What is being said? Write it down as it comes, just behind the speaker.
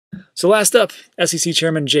So last up, SEC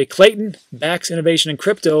Chairman Jay Clayton backs innovation in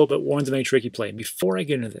crypto, but warns of any tricky play. And before I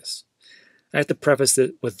get into this, I have to preface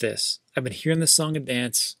it with this. I've been hearing this song and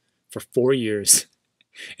dance for 4 years,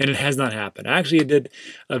 and it has not happened. I actually did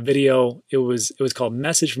a video. It was called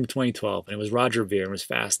Message from 2012, and it was Roger Ver, and it was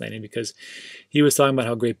fascinating because he was talking about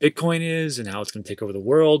how great Bitcoin is and how it's going to take over the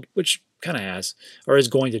world, which kind of has, or is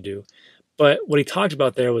going to do. But what he talked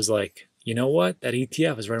about there was like, you know what? That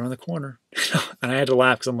ETF is right around the corner. And I had to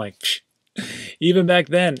laugh because I'm like, psh, even back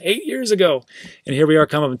then, 8 years ago. And here we are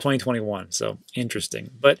coming up in 2021. So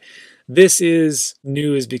interesting. But this is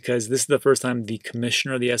news because this is the first time the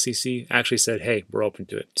commissioner of the SEC actually said, hey, we're open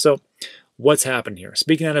to it. So what's happened here?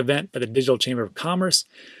 Speaking at an event by the Digital Chamber of Commerce,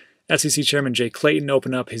 SEC Chairman Jay Clayton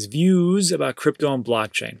opened up his views about crypto and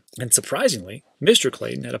blockchain. And surprisingly, Mr.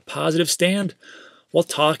 Clayton had a positive stand while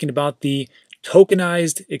talking about the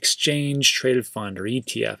Tokenized Exchange Traded Fund, or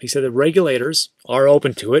ETF. He said the regulators are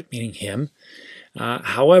open to it, meaning him.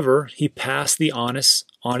 However, he passed the onus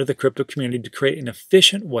onto the crypto community to create an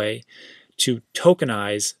efficient way to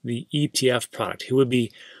tokenize the ETF product. He would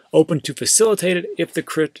be open to facilitate it if the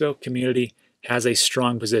crypto community has a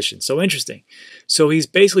strong position. So interesting. So he's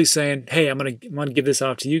basically saying, hey, I'm gonna give this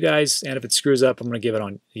off to you guys, and if it screws up, I'm gonna give it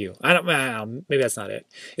on you. Maybe that's not it.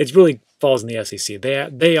 It really falls in the SEC.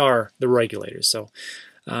 They are the regulators. So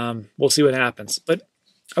we'll see what happens. But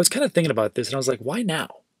I was kind of thinking about this, and I was like, why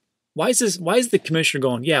now? Why is the commissioner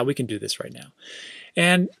going, yeah, we can do this right now?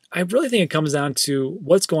 And I really think it comes down to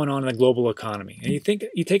what's going on in the global economy. And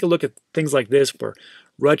you take a look at things like this where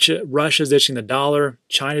Russia's ditching the dollar,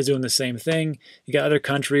 China's doing the same thing. You got other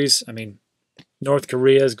countries, I mean, North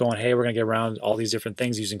Korea is going, hey, we're going to get around all these different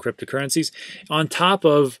things using cryptocurrencies. On top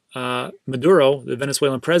of Maduro, the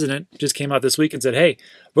Venezuelan president, just came out this week and said, hey,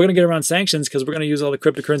 we're going to get around sanctions because we're going to use all the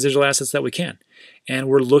cryptocurrency digital assets that we can. And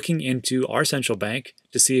we're looking into our central bank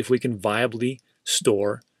to see if we can viably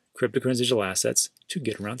store cryptocurrency digital assets to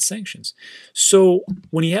get around sanctions. So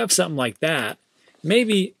when you have something like that,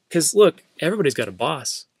 maybe, because look, everybody's got a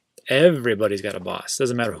boss. Everybody's got a boss.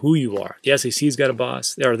 Doesn't matter who you are. The SEC's got a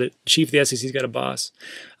boss. Or the chief of the SEC's got a boss.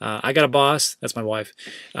 I got a boss. That's my wife.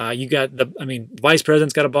 You got vice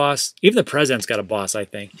president's got a boss. Even the president's got a boss, I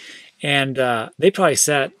think. And they probably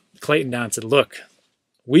sat Clayton down and said, look,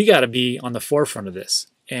 we got to be on the forefront of this.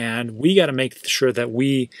 And we got to make sure that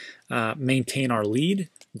we maintain our lead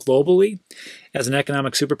globally as an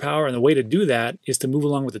economic superpower. And the way to do that is to move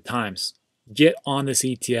along with the times. Get on this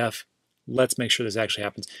ETF. Let's make sure this actually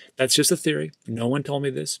happens. That's just a theory. No one told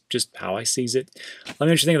me this, just how I sees it. Let me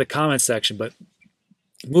know what you think in the comments section. But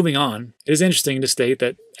moving on, it is interesting to state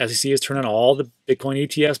that SEC has turned on all the Bitcoin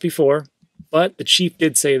ETFs before, but the chief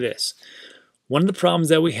did say this. One of the problems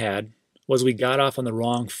that we had was we got off on the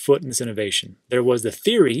wrong foot in this innovation. There was the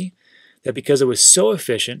theory that because it was so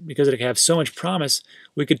efficient, because it could have so much promise,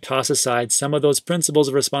 we could toss aside some of those principles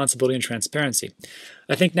of responsibility and transparency.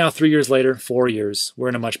 I think now 3 years later, 4 years, we're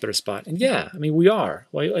in a much better spot. And yeah, I mean, we are.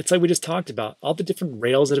 Well, it's like we just talked about. All the different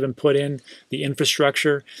rails that have been put in, the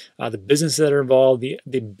infrastructure, the businesses that are involved,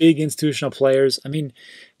 the big institutional players. I mean,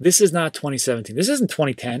 this is not 2017. This isn't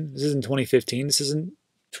 2010. This isn't 2015. This isn't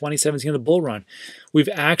 2017 of the bull run. We've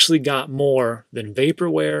actually got more than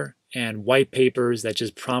vaporware and white papers that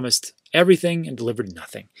just promised everything and delivered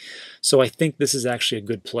nothing. So I think this is actually a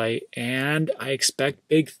good play, and I expect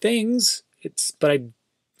big things. But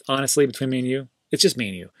honestly, between me and you, it's just me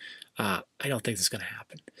and you. I don't think this is going to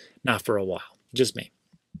happen. Not for a while. Just me.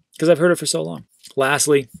 Because I've heard it for so long.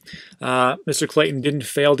 Lastly, Mr. Clayton didn't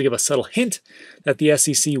fail to give a subtle hint that the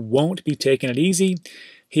SEC won't be taking it easy.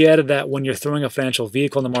 He added that when you're throwing a financial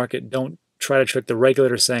vehicle in the market, don't try to trick the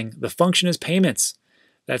regulator saying the function is payments.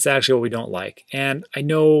 That's actually what we don't like. And I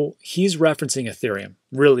know he's referencing Ethereum.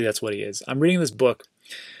 Really, that's what he is. I'm reading this book.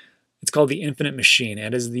 It's called The Infinite Machine,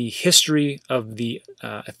 and it is the history of the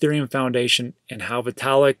Ethereum Foundation and how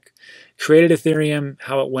Vitalik created Ethereum,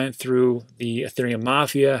 how it went through the Ethereum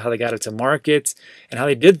mafia, how they got it to market, and how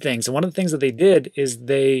they did things. And one of the things that they did is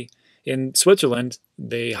in Switzerland,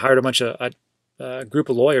 they hired a bunch of a group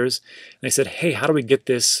of lawyers, and they said, hey, how do we get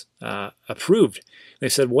this approved? And they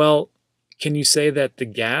said, well, can you say that the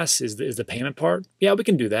gas is the payment part? Yeah, we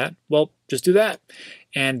can do that. Well, just do that.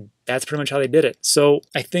 And that's pretty much how they did it. So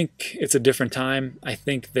I think it's a different time. I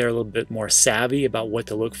think they're a little bit more savvy about what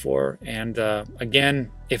to look for. And again,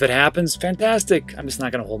 if it happens, fantastic. I'm just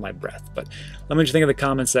not going to hold my breath. But let me know what you think in the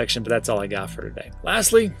comments section. But that's all I got for today.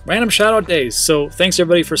 Lastly, random shout out days. So thanks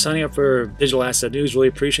everybody for signing up for Digital Asset News. Really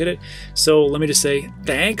appreciate it. So let me just say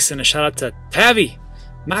thanks and a shout out to Tavi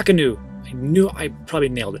Makanu. I probably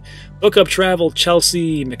nailed it. Book Up Travel,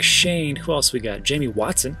 Chelsea, McShane. Who else we got? Jamie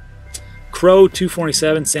Watson.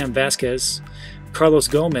 Crow247, Sam Vasquez, Carlos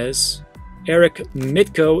Gomez, Eric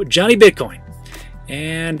Mitko, Johnny Bitcoin,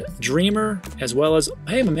 and Dreamer, as well as,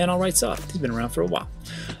 hey, my man All Right Soft. He's been around for a while.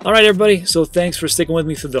 All right, everybody, so thanks for sticking with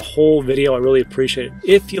me through the whole video. I really appreciate it.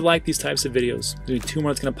 If you like these types of videos, there's 2 more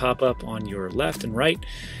that's going to pop up on your left and right,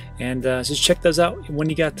 and just check those out when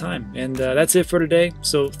you got time. And that's it for today,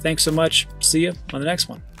 so thanks so much. See you on the next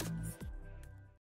one.